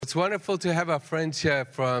it's wonderful to have our friends here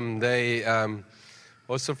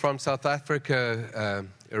also from South Africa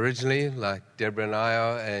originally, like Deborah and I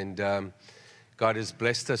are, and God has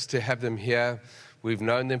blessed us to have them here. We've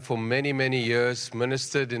known them for many, many years,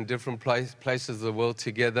 ministered in different places of the world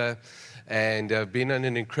together, and been on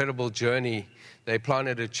an incredible journey. They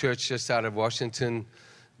planted a church just out of Washington,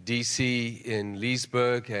 D.C. in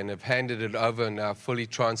Leesburg, and have handed it over now fully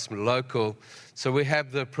local. So we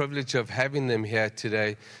have the privilege of having them here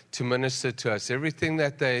today to minister to us. Everything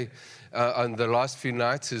that they on the last few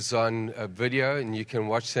nights is on a video, and you can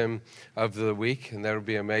watch them over the week, and that'll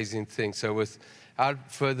be an amazing thing. So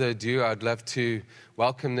without further ado, I'd love to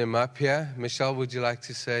welcome them up here. Michelle, would you like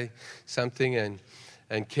to say something?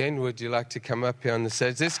 And Ken, would you like to come up here on the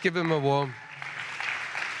stage? Let's give them a warm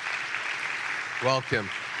welcome.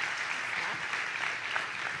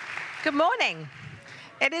 Good morning.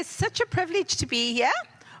 It is such a privilege to be here.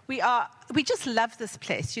 We just love this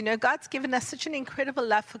place. You know, God's given us such an incredible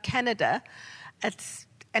love for Canada.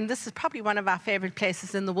 And this is probably one of our favorite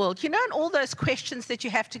places in the world. You know, and all those questions that you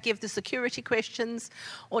have to give, the security questions,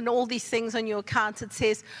 on all these things on your account, it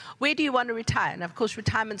says, where do you want to retire? And of course,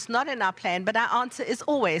 retirement's not in our plan, but our answer is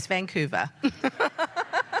always Vancouver.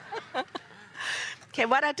 Okay,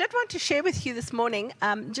 what I did want to share with you this morning,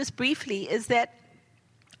 just briefly, is that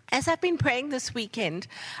as I've been praying this weekend,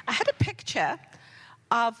 I had a picture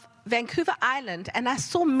of Vancouver Island, and I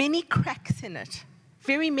saw many cracks in it,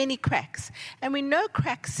 very many cracks. And we know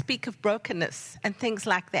cracks speak of brokenness and things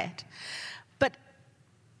like that. But,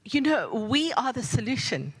 you know, we are the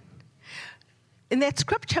solution. In that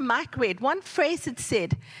scripture Mike read, one phrase it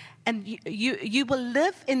said, and you will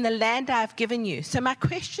live in the land I've given you. So my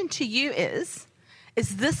question to you is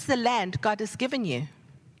this the land God has given you?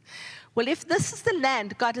 Well, if this is the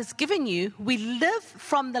land God has given you, we live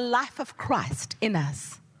from the life of Christ in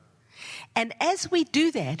us. And as we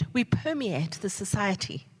do that, we permeate the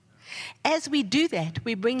society. As we do that,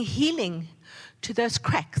 we bring healing to those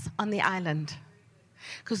cracks on the island.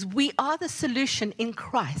 Because we are the solution in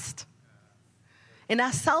Christ. In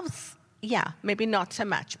ourselves, yeah, maybe not so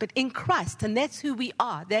much, but in Christ, and that's who we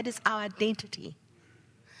are. That is our identity.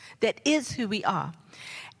 That is who we are.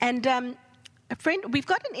 And friend, we've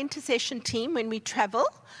got an intercession team when we travel,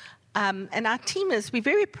 and our team we're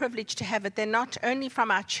very privileged to have it. They're not only from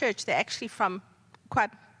our church, they're actually from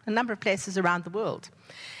quite a number of places around the world.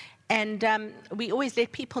 And we always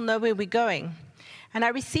let people know where we're going. And I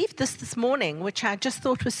received this morning, which I just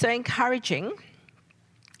thought was so encouraging.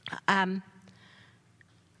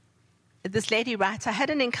 This lady writes, I had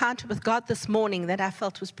an encounter with God this morning that I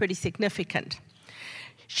felt was pretty significant.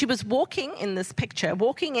 She was walking in this picture,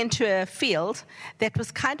 walking into a field that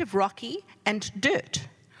was kind of rocky and dirt.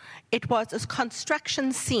 It was a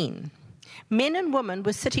construction scene. Men and women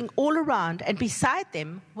were sitting all around, and beside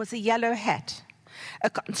them was a yellow hat, a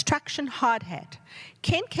construction hard hat.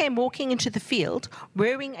 Ken came walking into the field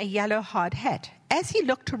wearing a yellow hard hat. As he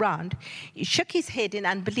looked around, he shook his head in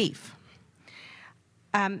unbelief.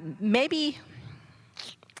 Maybe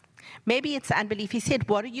it's unbelief. He said,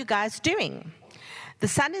 "What are you guys doing? The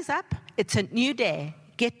sun is up, it's a new day,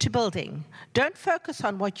 get to building. Don't focus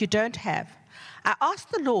on what you don't have. I asked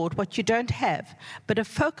the Lord what you don't have, but a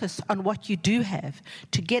focus on what you do have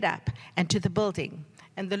to get up and to the building."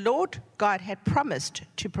 And the Lord God had promised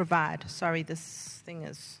to provide. Sorry, this thing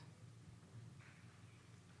is...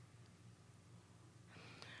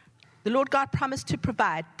 The Lord God promised to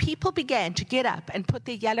provide. People began to get up and put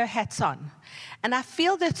their yellow hats on. And I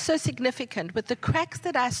feel that's so significant. With the cracks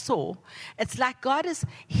that I saw, it's like God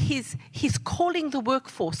He's calling the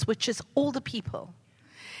workforce, which is all the people.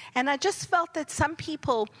 And I just felt that some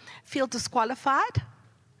people feel disqualified,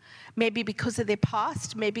 maybe because of their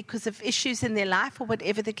past, maybe because of issues in their life, or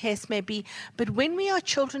whatever the case may be. But when we are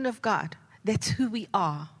children of God, that's who we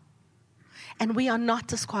are. And we are not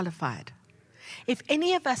disqualified. If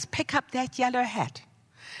any of us pick up that yellow hat,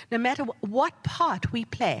 no matter what part we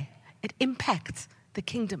play, it impacts the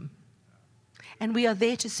kingdom. And we are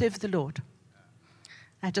there to serve the Lord.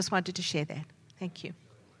 I just wanted to share that. Thank you.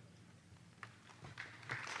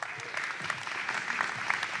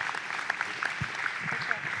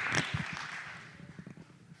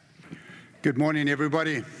 Good morning,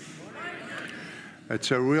 everybody.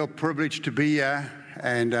 It's a real privilege to be here,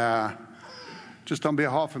 and just on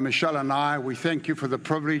behalf of Michelle and I, we thank you for the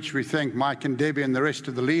privilege. We thank Mike and Debbie and the rest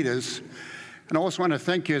of the leaders. And I also want to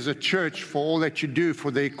thank you as a church for all that you do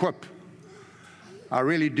for the Equip. I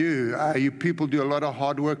really do. You people do a lot of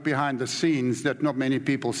hard work behind the scenes that not many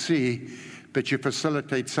people see, but you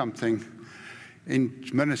facilitate something in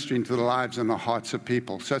ministering to the lives and the hearts of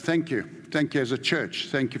people. So thank you. Thank you as a church.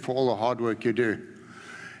 Thank you for all the hard work you do.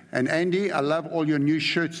 And Andy, I love all your new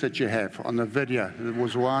shirts that you have on the video. It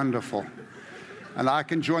was wonderful. And I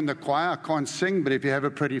can join the choir. I can't sing, but if you have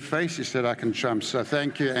a pretty face, he said I can jump. So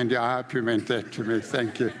thank you, Andy. I hope you meant that to me.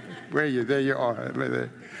 Thank you. Where are you? There you are. Over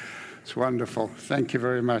there. It's wonderful. Thank you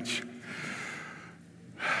very much.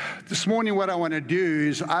 This morning, what I want to do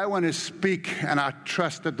is I want to speak, and I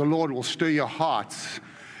trust that the Lord will stir your hearts.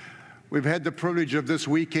 We've had the privilege of this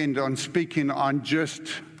weekend on speaking on just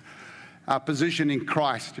our position in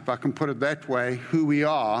Christ, if I can put it that way, who we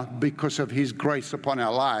are because of His grace upon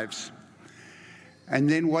our lives. And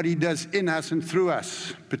then what He does in us and through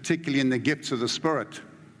us, particularly in the gifts of the Spirit.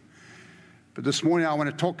 But this morning I want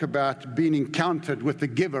to talk about being encountered with the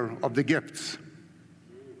giver of the gifts.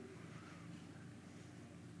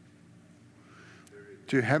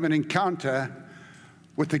 To have an encounter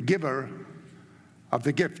with the giver of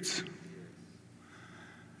the gifts.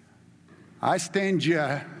 I stand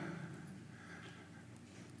here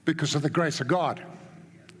because of the grace of God.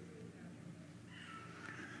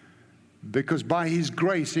 Because by His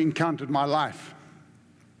grace, He encountered my life.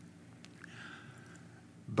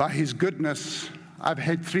 By His goodness, I've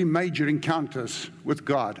had 3 major encounters with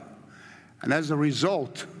God. And as a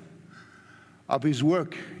result of His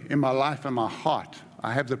work in my life and my heart,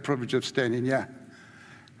 I have the privilege of standing here.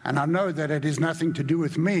 And I know that it has nothing to do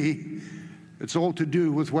with me. It's all to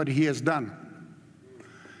do with what He has done.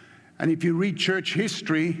 And if you read church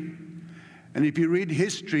history, and if you read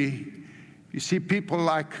history, you see people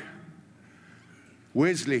like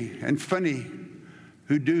Wesley and Finney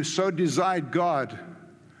who desired God,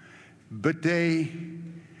 but they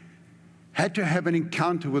had to have an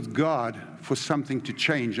encounter with God for something to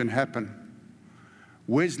change and happen.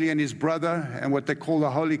 Wesley and his brother and what they call the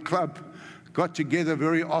Holy Club got together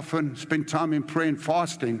very often, spent time in prayer and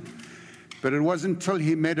fasting, but it wasn't until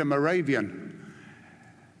he met a Moravian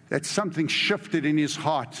that something shifted in his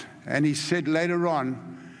heart. And he said later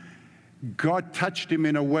on, God touched him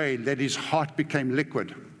in a way that his heart became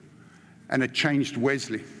liquid, and it changed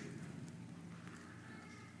Wesley.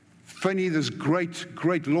 Finney, this great,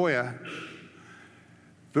 great lawyer,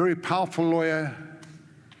 very powerful lawyer,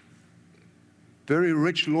 very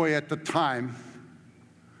rich lawyer at the time,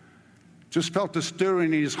 just felt a stir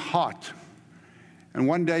in his heart. And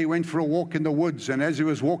one day he went for a walk in the woods, and as he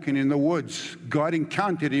was walking in the woods, God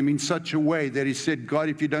encountered him in such a way that he said, God,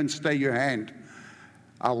 if you don't stay your hand,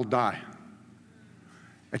 I will die.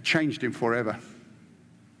 It changed him forever.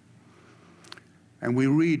 And we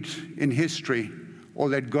read in history all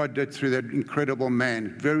that God did through that incredible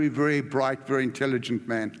man, very, very bright, very intelligent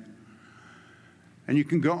man. And you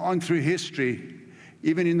can go on through history,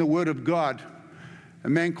 even in the Word of God. A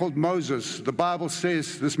man called Moses, the Bible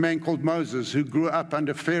says this man called Moses, who grew up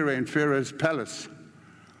under Pharaoh in Pharaoh's palace,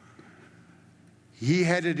 he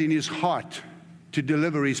had it in his heart to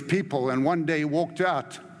deliver his people. And one day he walked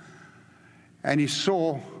out and he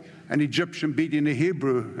saw an Egyptian beating a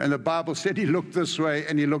Hebrew. And the Bible said he looked this way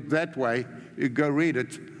and he looked that way. You go read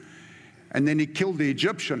it. And then he killed the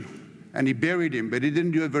Egyptian and he buried him. But he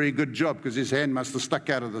didn't do a very good job because his hand must have stuck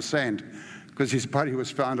out of the sand, because his body was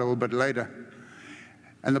found a little bit later.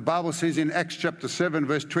 And the Bible says in Acts chapter 7,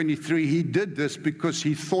 verse 23, he did this because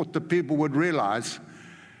he thought the people would realize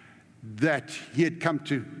that he had come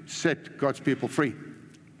to set God's people free.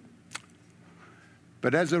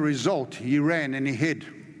 But as a result, he ran and he hid.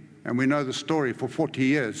 And we know the story for 40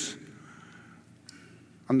 years,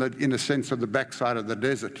 in a sense of the backside of the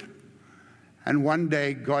desert. And one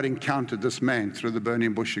day, God encountered this man through the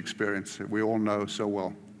burning bush experience that we all know so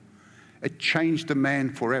well. It changed the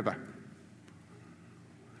man forever.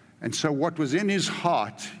 And so what was in his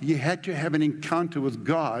heart, he had to have an encounter with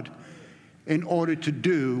God in order to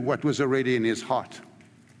do what was already in his heart.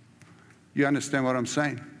 You understand what I'm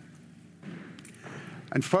saying?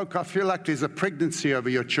 And folk, I feel like there's a pregnancy over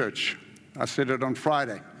your church. I said it on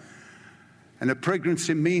Friday. And a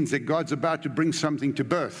pregnancy means that God's about to bring something to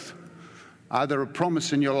birth. Either a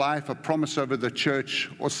promise in your life, a promise over the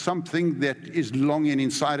church, or something that is longing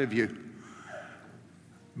inside of you.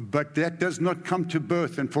 But that does not come to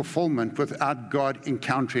birth and fulfillment without God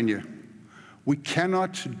encountering you. We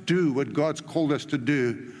cannot do what God's called us to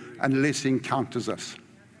do unless He encounters us,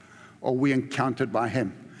 or we're encountered by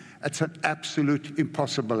Him. It's an absolute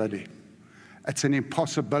impossibility. It's an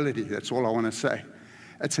impossibility, that's all I want to say.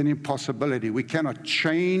 It's an impossibility. We cannot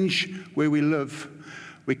change where we live.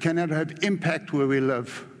 We cannot have impact where we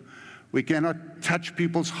live. We cannot touch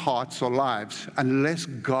people's hearts or lives unless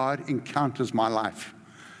God encounters my life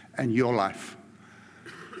and your life.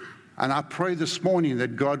 And I pray this morning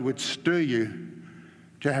that God would stir you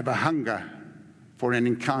to have a hunger for an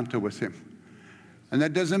encounter with Him. And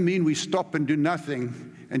that doesn't mean we stop and do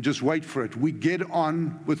nothing. and just wait for it. We get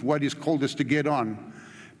on with what He's called us to get on.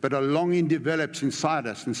 But a longing develops inside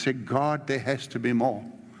us and say, God, there has to be more.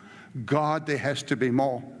 God, there has to be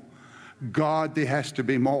more. God, there has to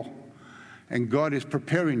be more. And God is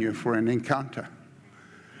preparing you for an encounter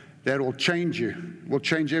that will change you, will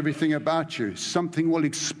change everything about you. Something will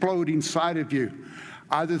explode inside of you,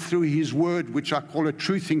 either through His word, which I call a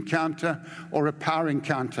truth encounter, or a power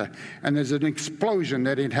encounter. And there's an explosion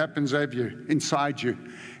that it happens over you, inside you.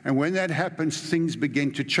 And when that happens, things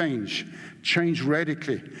begin to change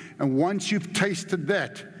radically. And once you've tasted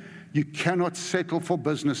that, you cannot settle for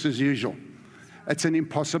business as usual. It's an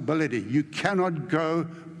impossibility. You cannot go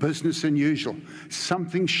business as usual.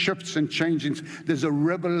 Something shifts and changes. There's a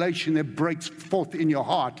revelation that breaks forth in your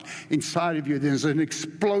heart, inside of you. There's an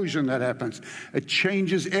explosion that happens. It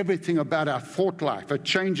changes everything about our thought life. It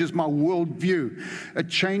changes my worldview. It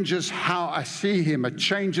changes how I see Him. It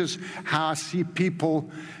changes how I see people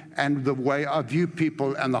and the way I view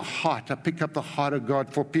people and the heart. I pick up the heart of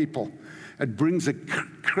God for people. It brings a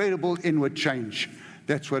credible inward change.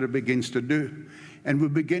 That's what it begins to do. And we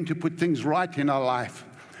begin to put things right in our life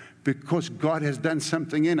because God has done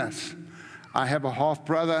something in us. I have a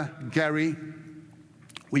half-brother, Gary.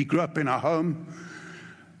 We grew up in a home.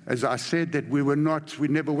 As I said, that we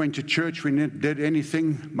never went to church. We never did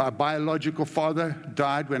anything. My biological father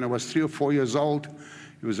died when I was 3 or 4 years old.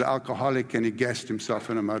 He was an alcoholic and he gassed himself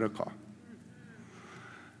in a motor car.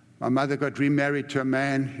 My mother got remarried to a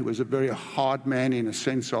man. He was a very hard man in a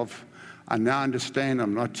sense of, I now understand,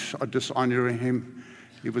 I'm not dishonoring him.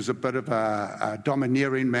 He was a bit of a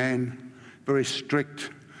domineering man, very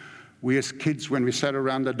strict. We as kids, when we sat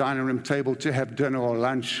around the dining room table to have dinner or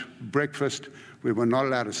lunch, breakfast, we were not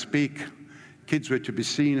allowed to speak. Kids were to be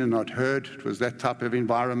seen and not heard. It was that type of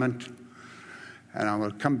environment. And I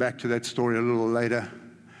will come back to that story a little later.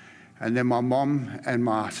 And then my mom and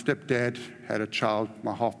my stepdad had a child,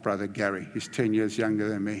 my half-brother, Gary. He's 10 years younger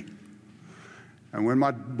than me. And when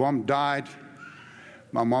my mom died,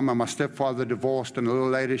 my mom and my stepfather divorced, and a little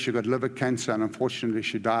later she got liver cancer, and unfortunately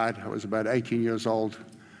she died. I was about 18 years old.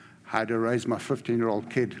 I had to raise my 15-year-old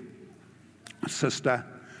kid, sister.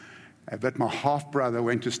 But my half-brother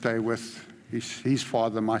went to stay with his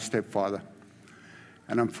father, my stepfather.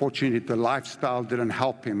 And unfortunately, the lifestyle didn't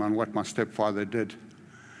help him on what my stepfather did.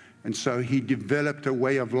 And so he developed a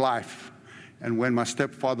way of life. And when my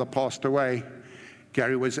stepfather passed away,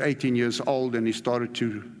 Gary was 18 years old, and he started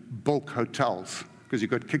to book hotels because he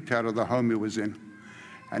got kicked out of the home he was in.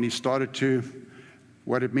 And he started to,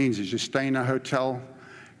 what it means is you stay in a hotel,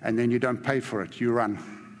 and then you don't pay for it, you run.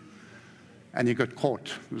 And he got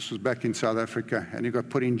caught. This was back in South Africa, and he got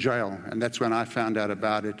put in jail. And that's when I found out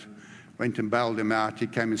about it. Went and bailed him out. He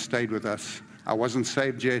came and stayed with us. I wasn't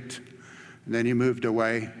saved yet. And then he moved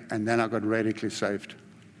away, and then I got radically saved.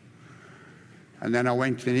 And then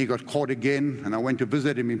he got caught again, and I went to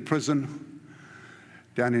visit him in prison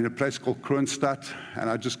down in a place called Kroonstad, and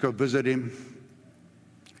I just go visit him.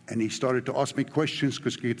 And he started to ask me questions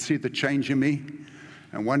because he could see the change in me.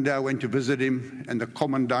 And one day I went to visit him, and the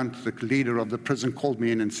commandant, the leader of the prison, called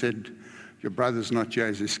me in and said, "Your brother's not here,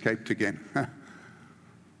 he's escaped again."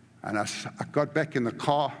 And I got back in the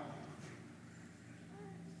car,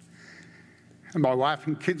 and my wife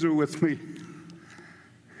and kids were with me.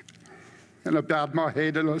 And I bowed my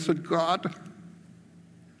head and I said, "God,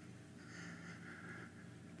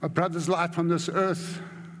 my brother's life on this earth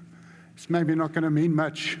is maybe not going to mean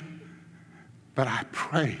much, but I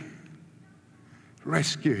pray,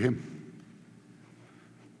 rescue him.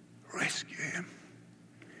 Rescue him."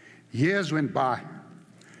 Years went by.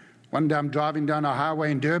 One day I'm driving down a highway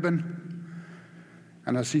in Durban,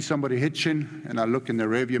 and I see somebody hitching, and I look in the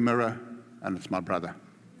rearview mirror, and it's my brother.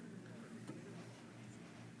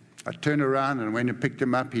 I turned around and went and picked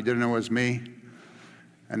him up. He didn't know it was me.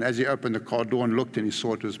 And as he opened the car door and looked and he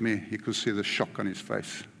saw it was me, he could see the shock on his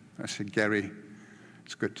face. I said, "Gary,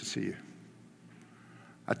 it's good to see you."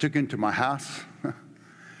 I took him to my house.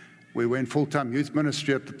 We were in full-time youth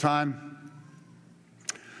ministry at the time.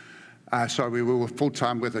 We were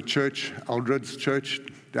full-time with a church, Aldred's Church,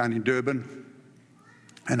 down in Durban.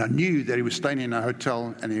 And I knew that he was staying in a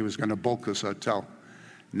hotel and he was going to bulk this hotel.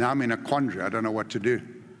 Now I'm in a quandary. I don't know what to do.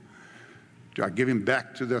 Do I give him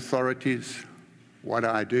back to the authorities? What do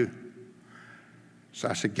I do? So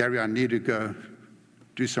I said, "Gary, I need to go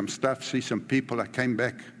do some stuff, see some people." I came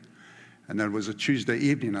back, and it was a Tuesday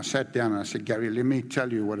evening. I sat down and I said, "Gary, let me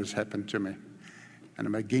tell you what has happened to me." And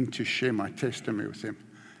I began to share my testimony with him,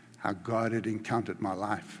 how God had encountered my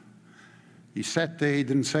life. He sat there, he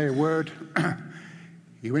didn't say a word.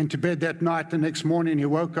 He went to bed that night. The next morning he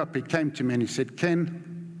woke up, he came to me and he said, "Ken,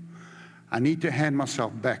 I need to hand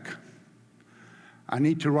myself back. I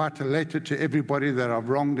need to write a letter to everybody that I've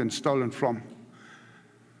wronged and stolen from.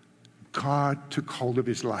 God took hold of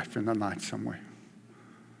his life in the night somewhere.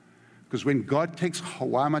 Because when God takes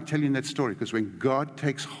hold, why am I telling that story? Because when God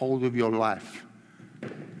takes hold of your life,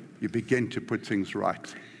 you begin to put things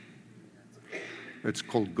right. It's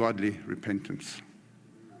called godly repentance.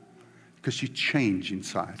 Because you change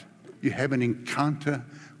inside. You have an encounter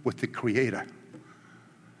with the Creator,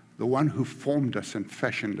 the one who formed us and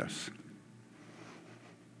fashioned us.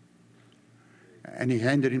 And he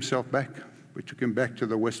handed himself back. We took him back to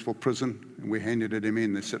the Westfall prison, and we handed him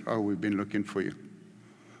in. They said, "Oh, we've been looking for you."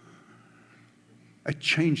 It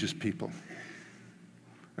changes people.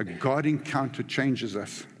 A God encounter changes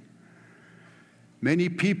us. Many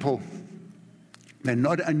people, they're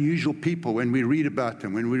not unusual people when we read about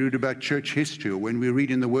them, when we read about church history, or when we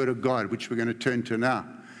read in the Word of God, which we're going to turn to now.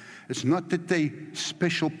 It's not that they're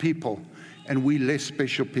special people and we less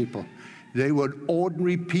special people. They were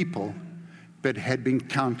ordinary people but had been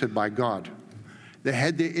counted by God. They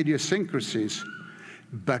had their idiosyncrasies,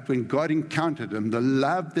 but when God encountered them, the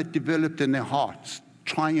love that developed in their hearts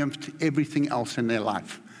triumphed everything else in their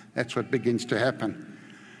life. That's what begins to happen.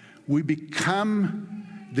 We become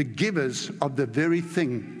the givers of the very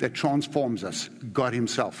thing that transforms us, God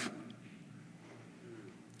himself.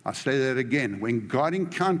 I'll say that again. When God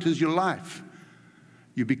encounters your life,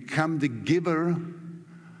 you become the giver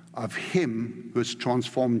of him who has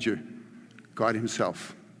transformed you, God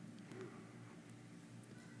himself.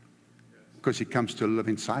 Because he comes to live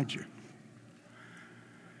inside you.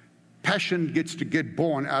 Passion gets to get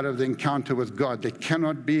born out of the encounter with God. That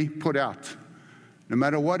cannot be put out. No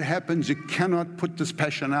matter what happens, you cannot put this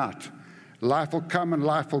passion out. Life will come and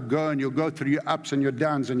life will go, and you'll go through your ups and your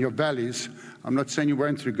downs and your valleys. I'm not saying you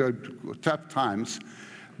won't go tough times,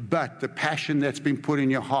 but the passion that's been put in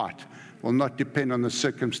your heart will not depend on the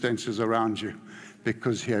circumstances around you,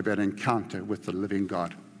 because you have an encounter with the living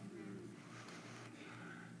God.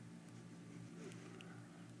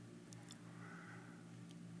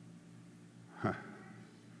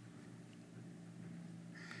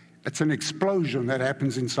 It's an explosion that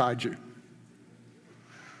happens inside you.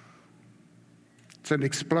 It's an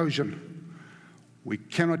explosion. We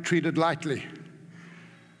cannot treat it lightly.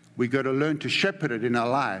 We've got to learn to shepherd it in our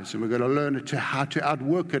lives, and we've got to learn how to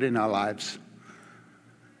outwork it in our lives.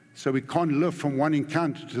 So we can't live from one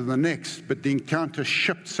encounter to the next, but the encounter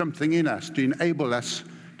shifts something in us to enable us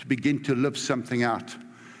to begin to live something out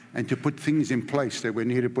and to put things in place that we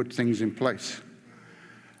need to put things in place.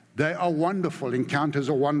 They are wonderful. Encounters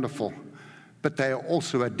are wonderful, but they are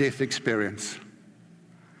also a death experience.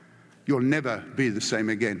 You'll never be the same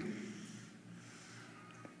again.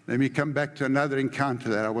 Let me come back to another encounter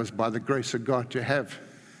that I was, by the grace of God, to have.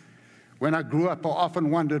 When I grew up, I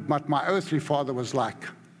often wondered what my earthly father was like.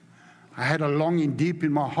 I had a longing deep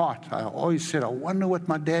in my heart. I always said, I wonder what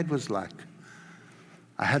my dad was like.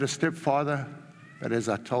 I had a stepfather, but as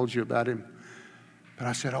I told you about him, but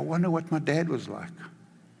I said, I wonder what my dad was like.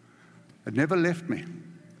 It never left me.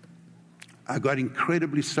 I got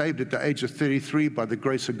incredibly saved at the age of 33 by the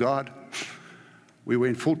grace of God. We were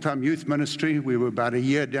in full-time youth ministry. We were about a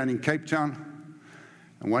year down in Cape Town.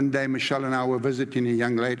 And one day, Michelle and I were visiting a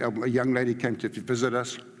young lady. A young lady came to visit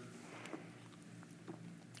us.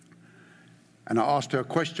 And I asked her a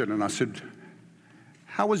question, and I said,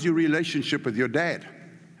 how was your relationship with your dad?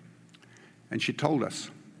 And she told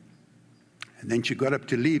us. And then she got up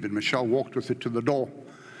to leave, and Michelle walked with her to the door.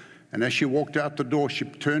 And as she walked out the door, she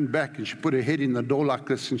turned back and she put her head in the door like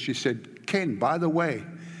this, and she said, Ken, by the way,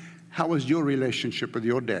 how was your relationship with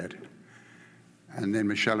your dad? And then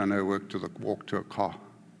Michelle and I walked to a car.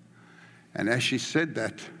 And as she said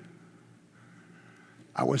that,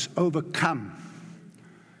 I was overcome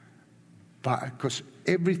because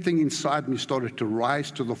everything inside me started to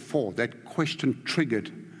rise to the fore. That question triggered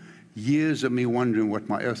years of me wondering what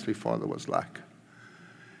my earthly father was like.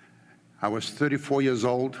 I was 34 years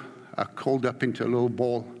old. I curled up into a little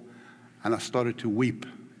ball, and I started to weep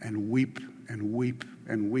and weep and weep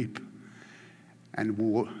and weep. And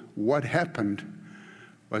what happened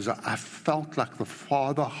was I felt like the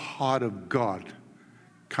Father heart of God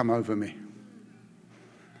come over me.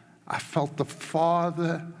 I felt the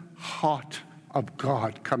Father heart of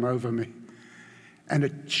God come over me. And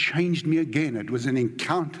it changed me again. It was an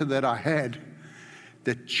encounter that I had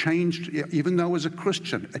that changed, even though I was a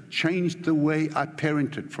Christian, it changed the way I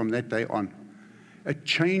parented from that day on. It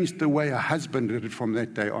changed the way I husbanded from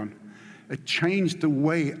that day on. It changed the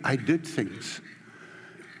way I did things.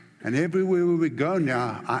 And everywhere we go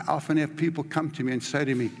now, I often have people come to me and say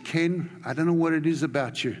to me, Ken, I don't know what it is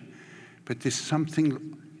about you, but there's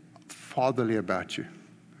something fatherly about you.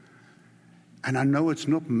 And I know it's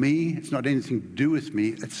not me, it's not anything to do with me,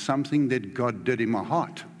 it's something that God did in my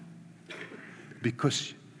heart.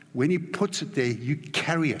 Because when He puts it there, you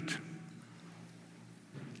carry it.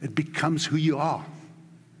 It becomes who you are.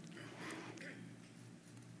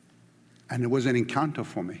 And it was an encounter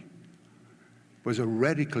for me. It was a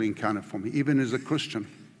radical encounter for me, even as a Christian.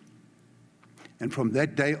 And from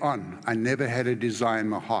that day on, I never had a desire in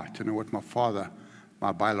my heart to know what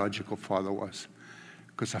my biological father was.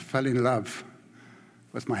 Because I fell in love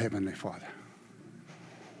with my Heavenly Father.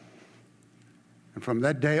 And from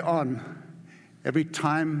that day on, every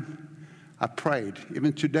time I prayed,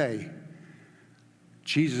 even today,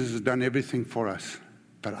 Jesus has done everything for us.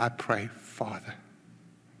 But I pray, Father,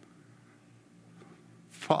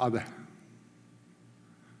 Father,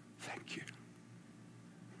 thank you.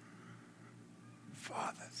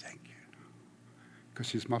 Father, thank you. Because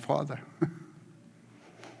He's my Father.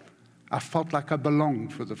 I felt like I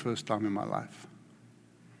belonged for the first time in my life.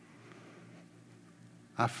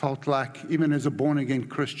 I felt like, even as a born-again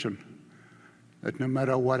Christian, that no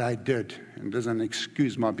matter what I did, and doesn't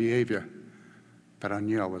excuse my behavior, but I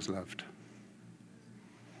knew I was loved.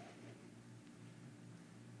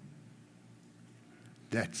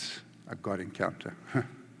 That's a God encounter.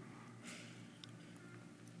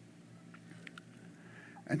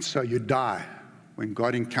 And so you die. When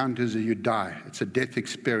God encounters you, you die. It's a death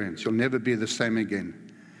experience. You'll never be the same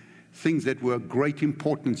again. Things that were of great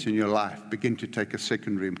importance in your life begin to take a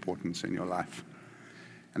secondary importance in your life.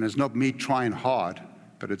 And it's not me trying hard,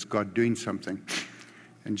 but it's God doing something.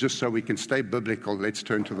 And just so we can stay biblical, let's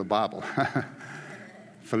turn to the Bible.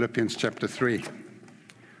 Philippians chapter 3.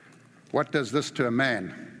 What does this to a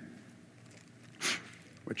man?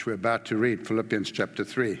 Which we're about to read, Philippians chapter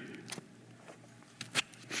 3.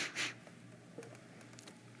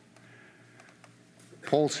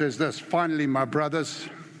 Paul says this, finally, my brothers,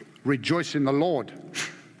 rejoice in the Lord.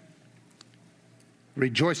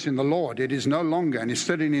 Rejoice in the Lord. It is no longer, and he's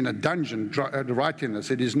sitting in a dungeon writing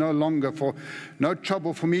this, it is no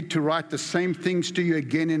trouble for me to write the same things to you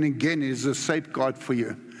again and again. It is a safeguard for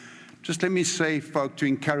you. Just let me say, folk, to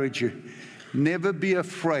encourage you, never be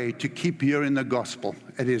afraid to keep hearing the gospel.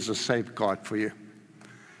 It is a safeguard for you.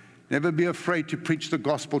 Never be afraid to preach the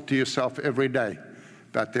gospel to yourself every day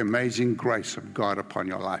about the amazing grace of God upon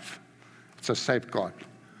your life. It's a safeguard.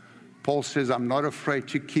 Paul says, I'm not afraid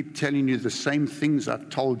to keep telling you the same things I've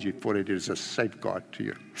told you, for it is a safeguard to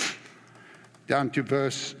you. Down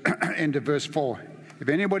to end of verse 4. If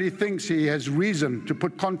anybody thinks he has reason to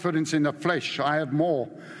put confidence in the flesh, I have more.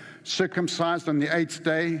 Circumcised on the 8th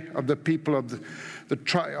day of the people of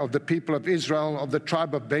the people of Israel, of the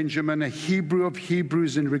tribe of Benjamin, a Hebrew of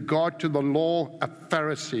Hebrews, in regard to the law, a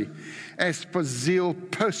Pharisee. As for zeal,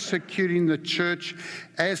 persecuting the church.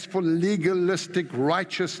 As for legalistic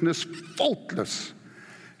righteousness, faultless.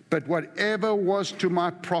 But whatever was to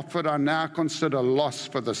my profit, I now consider loss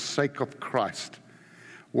for the sake of Christ.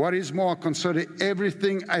 What is more, I consider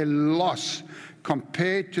everything a loss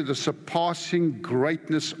compared to the surpassing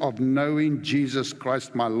greatness of knowing Jesus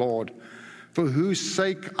Christ my Lord, for whose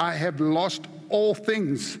sake I have lost all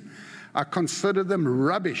things. I consider them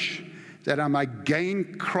rubbish, that I might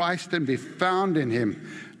gain Christ and be found in Him,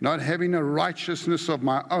 not having a righteousness of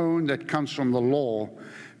my own that comes from the law,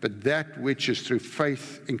 but that which is through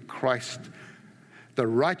faith in Christ, the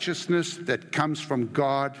righteousness that comes from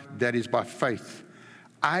God, that is by faith.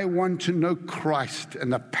 I want to know Christ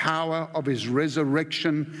and the power of His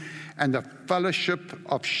resurrection and the fellowship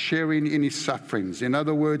of sharing in His sufferings. In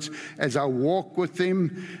other words, as I walk with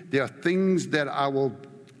Him, there are things that I will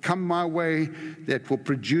come my way that will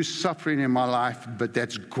produce suffering in my life, but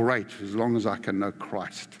that's great as long as I can know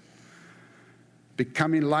Christ.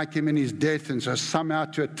 Becoming like Him in His death, and so somehow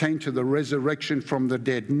to attain to the resurrection from the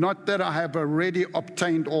dead. Not that I have already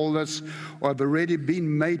obtained all this or have already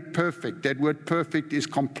been made perfect. That word perfect is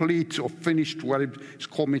complete or finished, what it's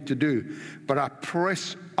called me to do. But I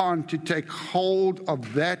press on to take hold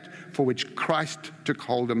of that for which Christ took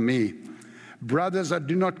hold of me. Brothers, I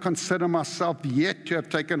do not consider myself yet to have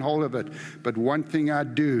taken hold of it. But one thing I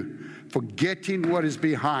do, forgetting what is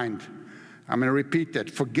behind. I'm going to repeat that.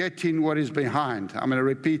 Forgetting what is behind. I'm going to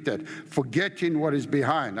repeat that. Forgetting what is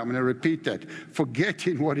behind. I'm going to repeat that.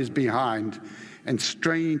 Forgetting what is behind and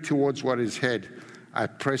straining towards what is ahead, I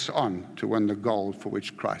press on to win the goal for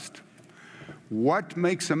which Christ. What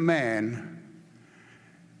makes a man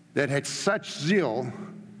that had such zeal,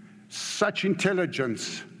 such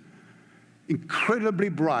intelligence, incredibly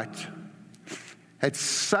bright, had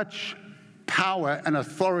such power and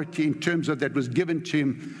authority in terms of that was given to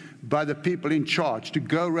him by the people in charge to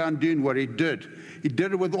go around doing what he did. He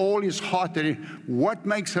did it with all his heart. What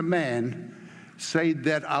makes a man say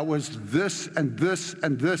that I was this and this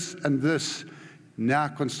and this and this? Now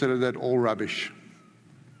consider that all rubbish.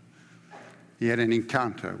 He had an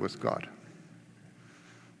encounter with God.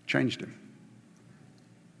 Changed him.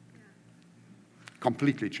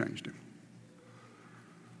 Completely changed him.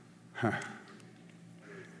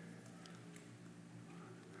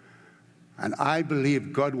 And I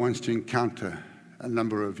believe God wants to encounter a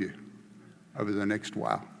number of you over the next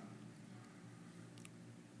while.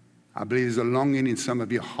 I believe there's a longing in some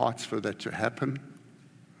of your hearts for that to happen.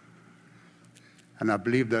 And I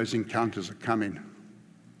believe those encounters are coming.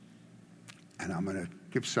 And I'm going to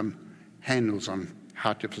give some handles on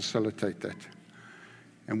how to facilitate that.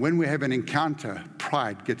 And when we have an encounter,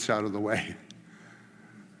 pride gets out of the way.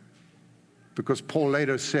 Because Paul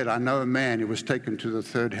later said, I know a man who was taken to the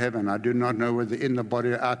third heaven. I do not know whether in the body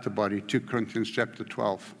or out the body. 2 Corinthians chapter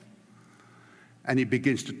 12. And he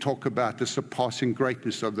begins to talk about the surpassing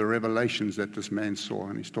greatness of the revelations that this man saw.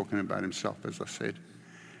 And he's talking about himself, as I said.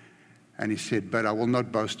 And he said, but I will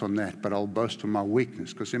not boast on that, but I'll boast on my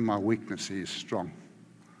weakness, because in my weakness he is strong.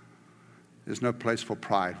 There's no place for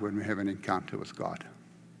pride when we have an encounter with God.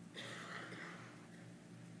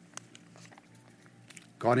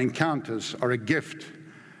 God encounters are a gift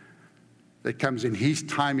that comes in his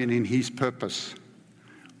time and in his purpose.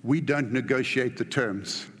 We don't negotiate the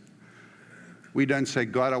terms. We don't say,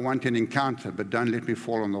 God, I want an encounter, but don't let me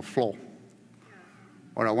fall on the floor.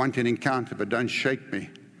 Or I want an encounter, but don't shake me.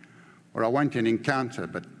 Or I want an encounter,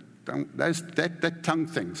 but don't, that tongue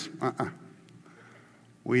things.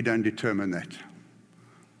 We don't determine that.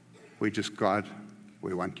 We just, God,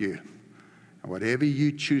 we want you. And whatever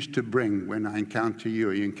you choose to bring when I encounter you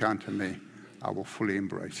or you encounter me, I will fully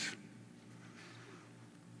embrace.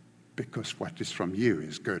 Because what is from you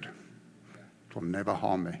is good. It will never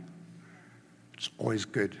harm me. It's always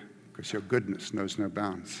good, because your goodness knows no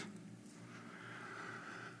bounds.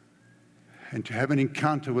 And to have an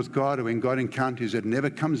encounter with God, or when God encounters, it never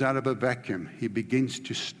comes out of a vacuum. He begins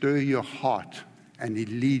to stir your heart, and he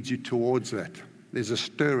leads you towards that. There's a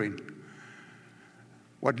stirring.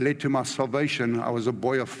 What led to my salvation, I was a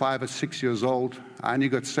boy of 5 or 6 years old. I only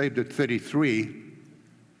got saved at 33,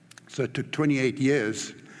 so it took 28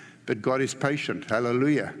 years. But God is patient.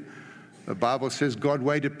 Hallelujah. The Bible says God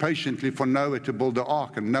waited patiently for Noah to build the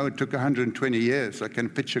ark, and Noah took 120 years. I can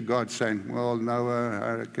picture God saying, well,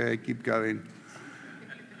 Noah, okay, keep going.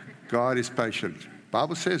 God is patient. The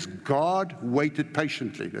Bible says God waited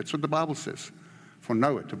patiently. That's what the Bible says, for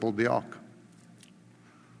Noah to build the ark.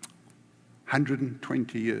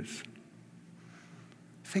 120 years.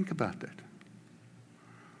 Think about that.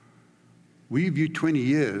 We view 20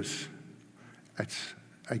 years as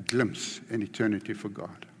a glimpse in eternity for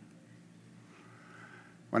God.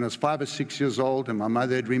 When I was 5 or 6 years old and my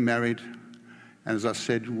mother had remarried, and as I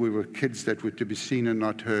said, we were kids that were to be seen and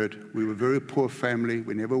not heard. We were a very poor family.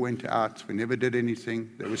 We never went out. We never did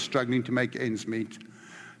anything. They were struggling to make ends meet.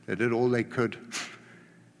 They did all they could.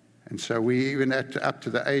 And so we even up to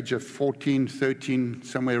the age of 14, 13,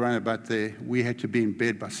 somewhere around about there, we had to be in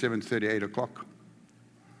bed by 7:30, 8 o'clock.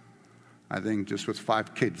 I think just with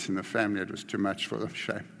 5 kids in the family, it was too much for them,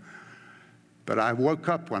 shame. But I woke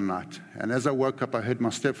up one night, and as I woke up, I heard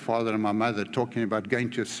my stepfather and my mother talking about going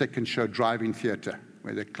to a second show drive-in theater,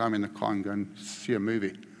 where they climb in the car and go and see a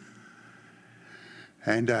movie.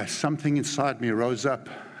 And something inside me rose up,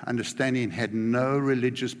 understanding had no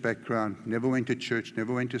religious background, never went to church,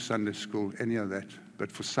 never went to Sunday school, any of that.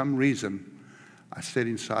 But for some reason, I said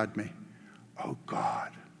inside me, oh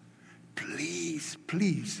God, please,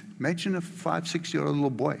 please. Imagine a 5, 6-year-old little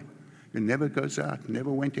boy who never goes out,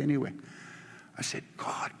 never went anywhere. I said,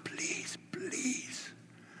 God, please, please.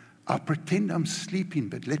 I'll pretend I'm sleeping,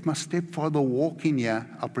 but let my stepfather walk in here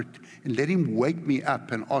and let him wake me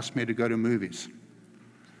up and ask me to go to movies.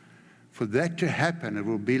 For that to happen, it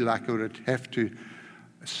will be like it would have to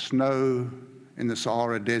snow in the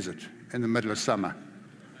Sahara Desert in the middle of summer.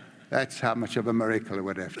 That's how much of a miracle it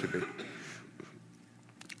would have to be.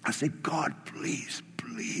 I said, God, please,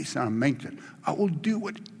 please. And I meant it. I will do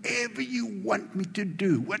whatever you want me to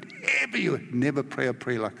do. Whatever you... Never pray a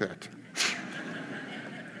prayer like that.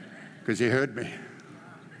 Because he heard me.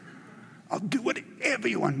 I'll do whatever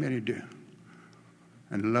you want me to do.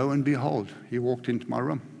 And lo and behold, he walked into my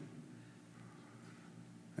room.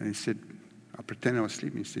 And he said, I pretended I was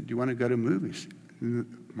sleeping. He said, do you want to go to movies?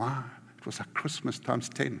 Wow, it was like Christmas times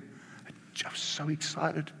 10. I was so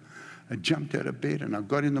excited. I jumped out of bed and I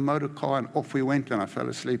got in the motor car and off we went, and I fell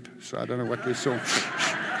asleep. So I don't know what we saw.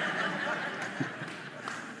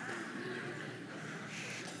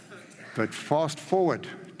 But fast forward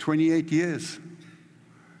 28 years,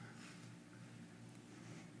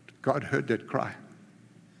 God heard that cry.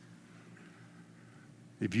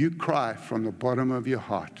 If you cry from the bottom of your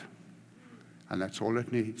heart, and that's all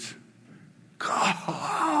it needs,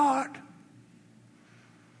 God,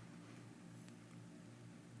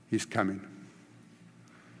 He's coming.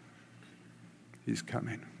 He's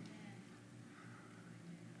coming.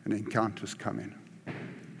 An encounter's coming.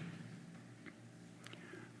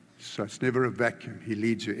 So it's never a vacuum. He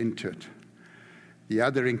leads you into it. The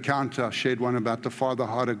other encounter, I shared one about the Father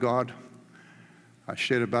heart of God. I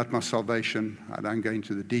shared about my salvation. I don't go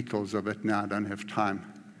into the details of it now. I don't have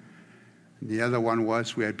time. And the other one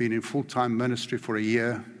was we had been in full-time ministry for a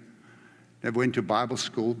year. Never went to Bible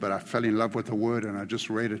school, but I fell in love with the Word, and I just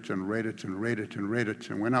read it and read it and read it and read it.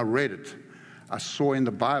 And when I read it, I saw in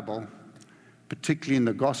the Bible, particularly in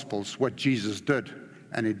the Gospels, what Jesus did.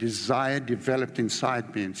 And a desire developed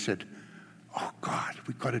inside me and said, oh, God,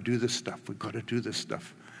 we've got to do this stuff. We've got to do this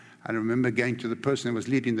stuff. I remember going to the person who was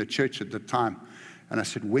leading the church at the time, and I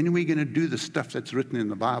said, when are we going to do the stuff that's written in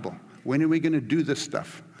the Bible? When are we going to do this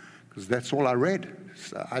stuff? Because that's all I read.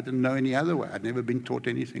 So I didn't know any other way. I'd never been taught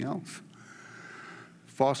anything else.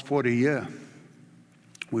 Fast forward a year,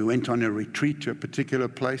 we went on a retreat to a particular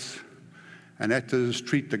place. And at the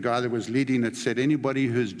retreat, the guy that was leading it said, anybody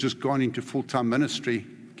who's just gone into full-time ministry,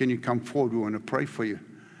 can you come forward? We want to pray for you.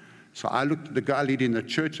 So I looked at the guy leading the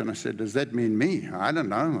church, and I said, does that mean me? I don't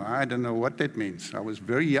know. I don't know what that means. I was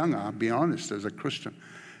very young, I'll be honest, as a Christian.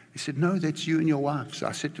 He said, no, that's you and your wife. So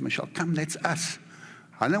I said to Michelle, come, that's us.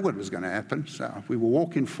 I know what was going to happen. So we were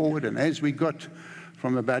walking forward, and as we got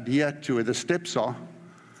from about here to where the steps are,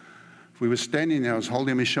 we were standing there, I was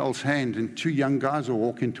holding Michelle's hand, and two young guys were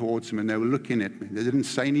walking towards him, and they were looking at me. They didn't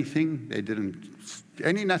say anything. They didn't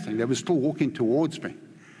nothing. They were still walking towards me.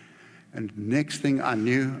 And next thing I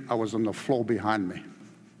knew, I was on the floor behind me.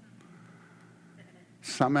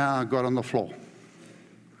 Somehow I got on the floor.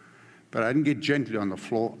 But I didn't get gently on the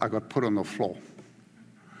floor. I got put on the floor.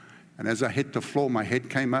 And as I hit the floor, my head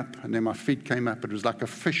came up, and then my feet came up. It was like a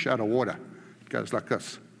fish out of water. It goes like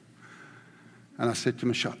this. And I said to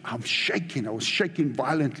Michelle, I'm shaking. I was shaking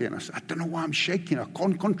violently. And I said, I don't know why I'm shaking. I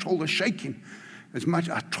can't control the shaking. As much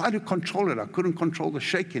I tried to control it, I couldn't control the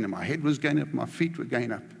shaking. And my head was going up, my feet were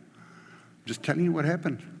going up. I'm just telling you what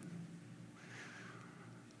happened.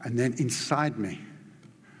 And then inside me,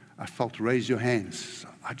 I felt, raise your hands. So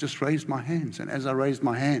I just raised my hands. And as I raised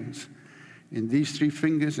my hands, in these three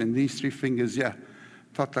fingers and these three fingers,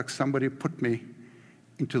 felt like somebody put me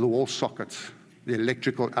into the wall sockets, the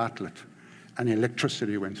electrical outlet. And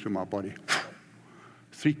electricity went through my body.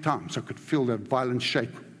 3 times I could feel that violent shake.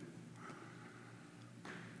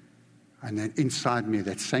 And then inside me,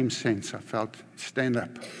 that same sense, I felt stand up.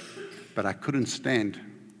 But I couldn't stand.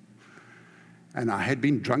 And I had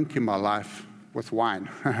been drunk in my life with wine.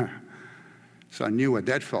 So I knew what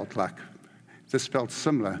that felt like. This felt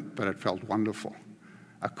similar, but it felt wonderful.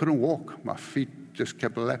 I couldn't walk. My feet just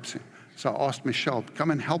kept lapsing. So I asked Michelle,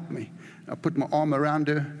 come and help me. I put my arm around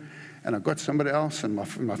her. And I got somebody else, and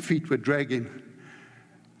my feet were dragging.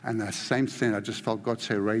 And the same thing, I just felt God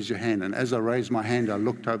say, raise your hand. And as I raised my hand, I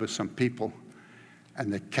looked over some people,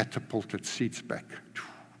 and they catapulted seats back.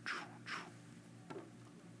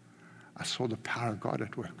 I saw the power of God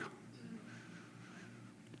at work.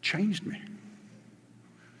 It changed me.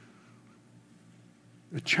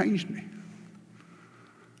 It changed me.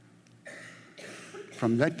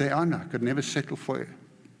 From that day on, I could never settle for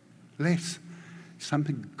less.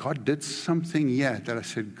 God did something here that I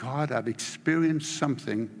said, God, I've experienced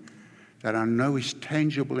something that I know is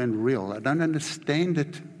tangible and real. I don't understand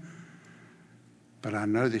it, but I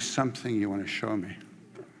know there's something you want to show me.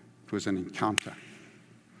 It was an encounter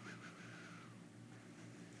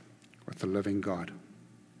with the living God.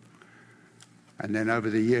 And then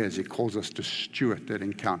over the years, He calls us to steward that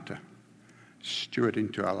encounter, steward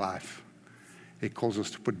into our life. He calls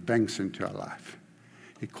us to put banks into our life.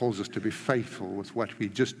 He calls us to be faithful with what we're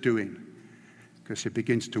just doing, because He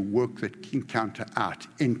begins to work that encounter out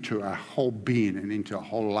into our whole being and into our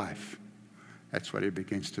whole life. That's what He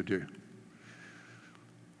begins to do.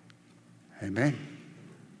 Amen.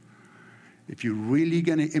 If you're really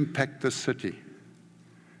going to impact this city,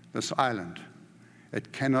 this island,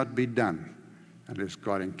 it cannot be done unless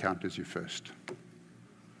God encounters you first.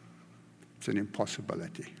 It's an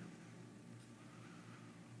impossibility.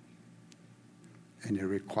 And it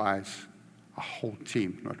requires a whole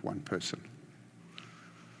team, not one person.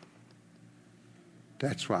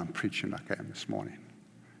 That's why I'm preaching like I am this morning.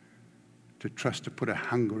 To trust to put a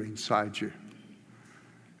hunger inside you.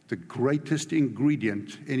 The greatest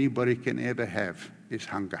ingredient anybody can ever have is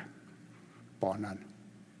hunger. bar none.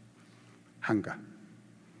 Hunger,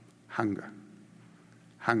 hunger,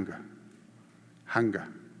 hunger, hunger.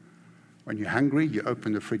 When you're hungry, you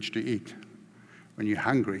open the fridge to eat. When you're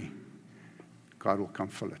hungry, God will come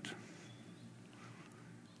fill it.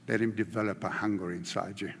 Let him develop a hunger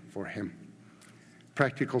inside you for him.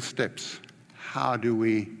 Practical steps. How do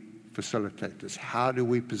we facilitate this? How do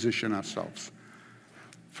we position ourselves?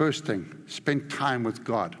 First thing, spend time with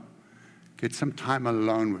God. Get some time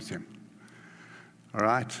alone with him. All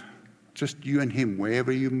right? Just you and him,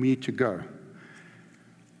 wherever you need to go.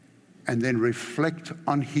 And then reflect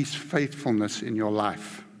on his faithfulness in your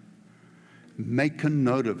life. Make a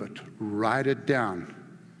note of it. Write it down.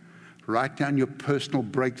 Write down your personal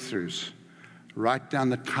breakthroughs. Write down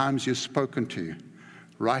the times you've spoken to you.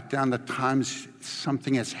 Write down the times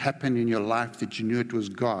something has happened in your life that you knew it was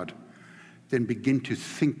God. Then begin to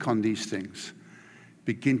think on these things.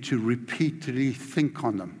 Begin to repeatedly think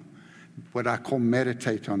on them. What I call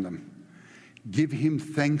meditate on them. Give him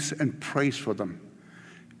thanks and praise for them.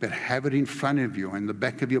 But have it in front of you in the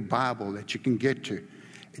back of your Bible that you can get to.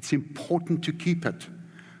 It's important to keep it.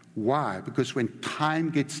 Why? Because when time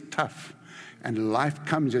gets tough and life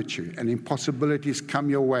comes at you and impossibilities come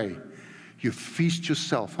your way, you feast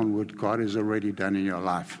yourself on what God has already done in your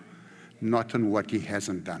life, not on what he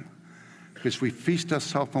hasn't done. Because we feast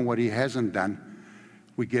ourselves on what he hasn't done,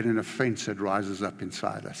 we get an offense that rises up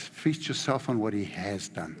inside us. Feast yourself on what he has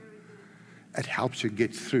done. It helps you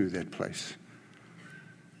get through that place.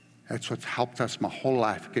 That's what's helped us my whole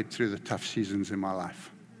life get through the tough seasons in my life.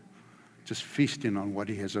 Just feasting on what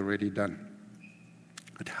he has already done.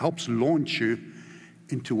 It helps launch you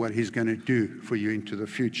into what he's going to do for you into the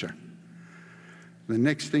future. The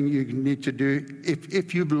next thing you need to do,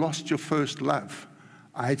 if you've lost your first love,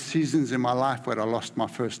 I had seasons in my life where I lost my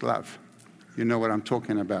first love. You know what I'm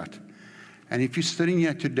talking about. And if you're sitting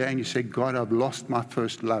here today and you say, God, I've lost my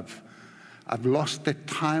first love. I've lost that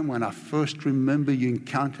time when I first remember you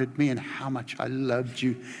encountered me and how much I loved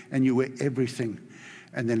you and you were everything.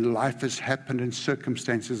 And then life has happened and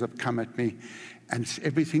circumstances have come at me and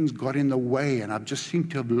everything's got in the way and I've just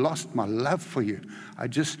seemed to have lost my love for you.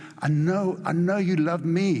 I know you love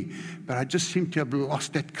me, but I just seem to have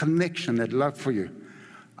lost that connection, that love for you.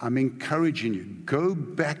 I'm encouraging you, go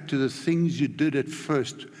back to the things you did at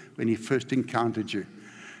first when he first encountered you.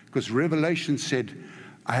 Because Revelation said,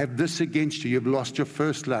 I have this against you, you've lost your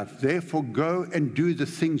first love. Therefore, go and do the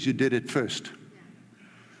things you did at first.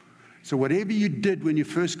 So whatever you did when you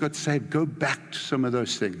first got saved, go back to some of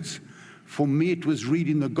those things. For me, it was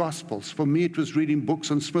reading the Gospels. For me, it was reading books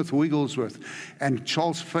on Smith Wigglesworth and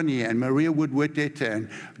Charles Finney and Maria Woodward-Etta and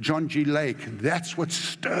John G. Lake. That's what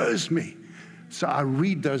stirs me. So I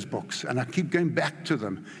read those books and I keep going back to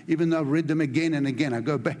them. Even though I've read them again and again, I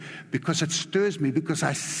go back because it stirs me, because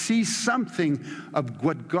I see something of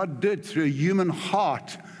what God did through a human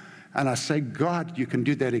heart. And I say, God, you can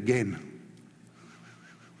do that again.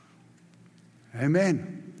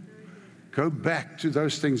 Amen. Go back to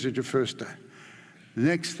those things that you first did. The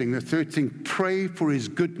next thing, the third thing, pray for his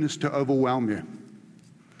goodness to overwhelm you.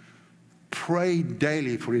 Pray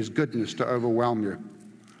daily for his goodness to overwhelm you.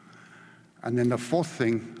 And then the fourth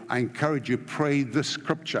thing, I encourage you, pray this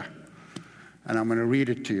scripture. And I'm going to read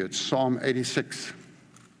it to you. It's Psalm 86.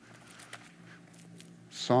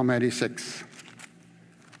 Psalm 86.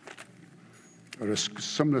 Or a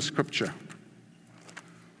similar scripture.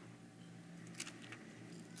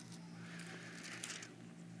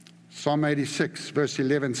 Psalm 86, verse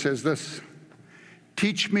 11 says this,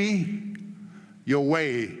 teach me your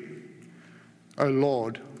way, O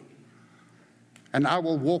Lord, and I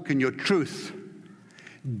will walk in your truth.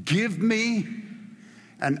 Give me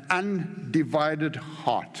an undivided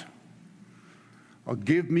heart, or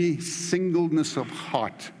give me singleness of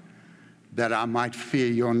heart, that I might fear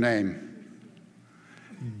your name.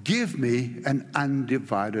 Give me an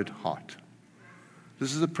undivided heart.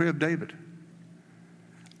 This is the prayer of David.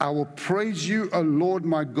 I will praise you, O Lord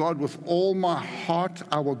my God, with all my heart.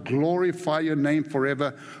 I will glorify your name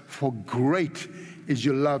forever, for great is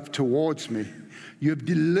your love towards me. You have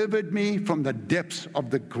delivered me from the depths of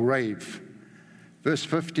the grave. Verse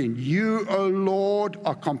 15, you, O Lord,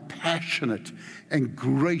 are compassionate and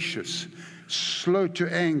gracious, slow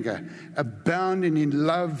to anger, abounding in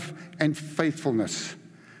love and faithfulness.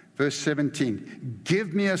 Verse 17,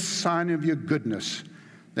 give me a sign of your goodness,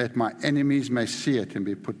 that my enemies may see it and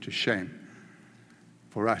be put to shame.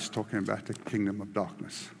 For us, talking about the kingdom of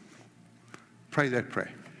darkness. Pray that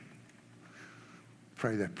prayer.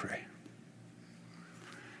 Pray that prayer.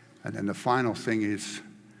 And then the final thing is,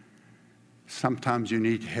 sometimes you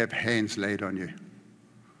need to have hands laid on you.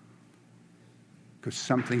 Because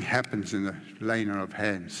something happens in the laying on of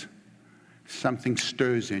hands. Something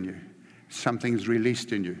stirs in you. Something's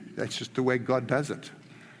released in you. That's just the way God does it.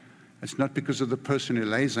 It's not because of the person who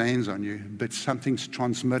lays hands on you, but something's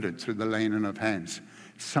transmitted through the laying on of hands.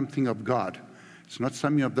 Something of God. It's not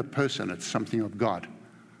something of the person, it's something of God.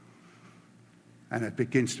 And it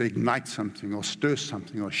begins to ignite something or stir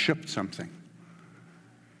something or shift something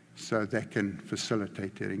so they can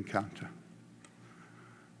facilitate their encounter.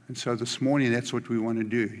 And so this morning, that's what we want to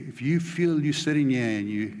do. If you feel you're sitting here and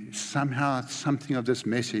you somehow something of this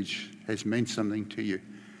message has meant something to you,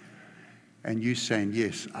 and you're saying,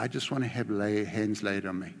 yes, I just want to have hands laid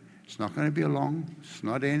on me. It's not going to be long. It's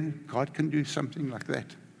not in. God can do something like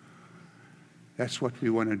that. That's what we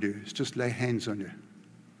want to do, is just lay hands on you.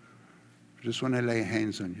 We just want to lay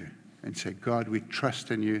hands on you and say, God, we trust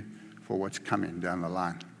in you for what's coming down the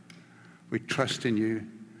line. We trust in you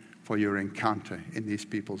for your encounter in these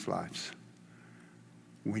people's lives.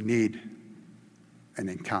 We need an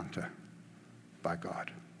encounter by God.